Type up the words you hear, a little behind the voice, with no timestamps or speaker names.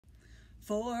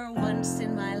For once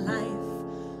in my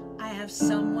life, I have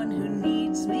someone who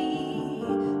needs me,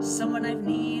 someone I've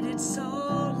needed so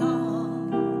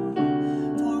long.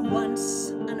 For once,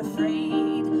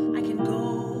 unafraid, I can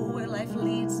go where life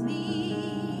leads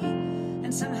me,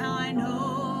 and somehow I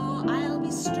know I'll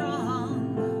be strong.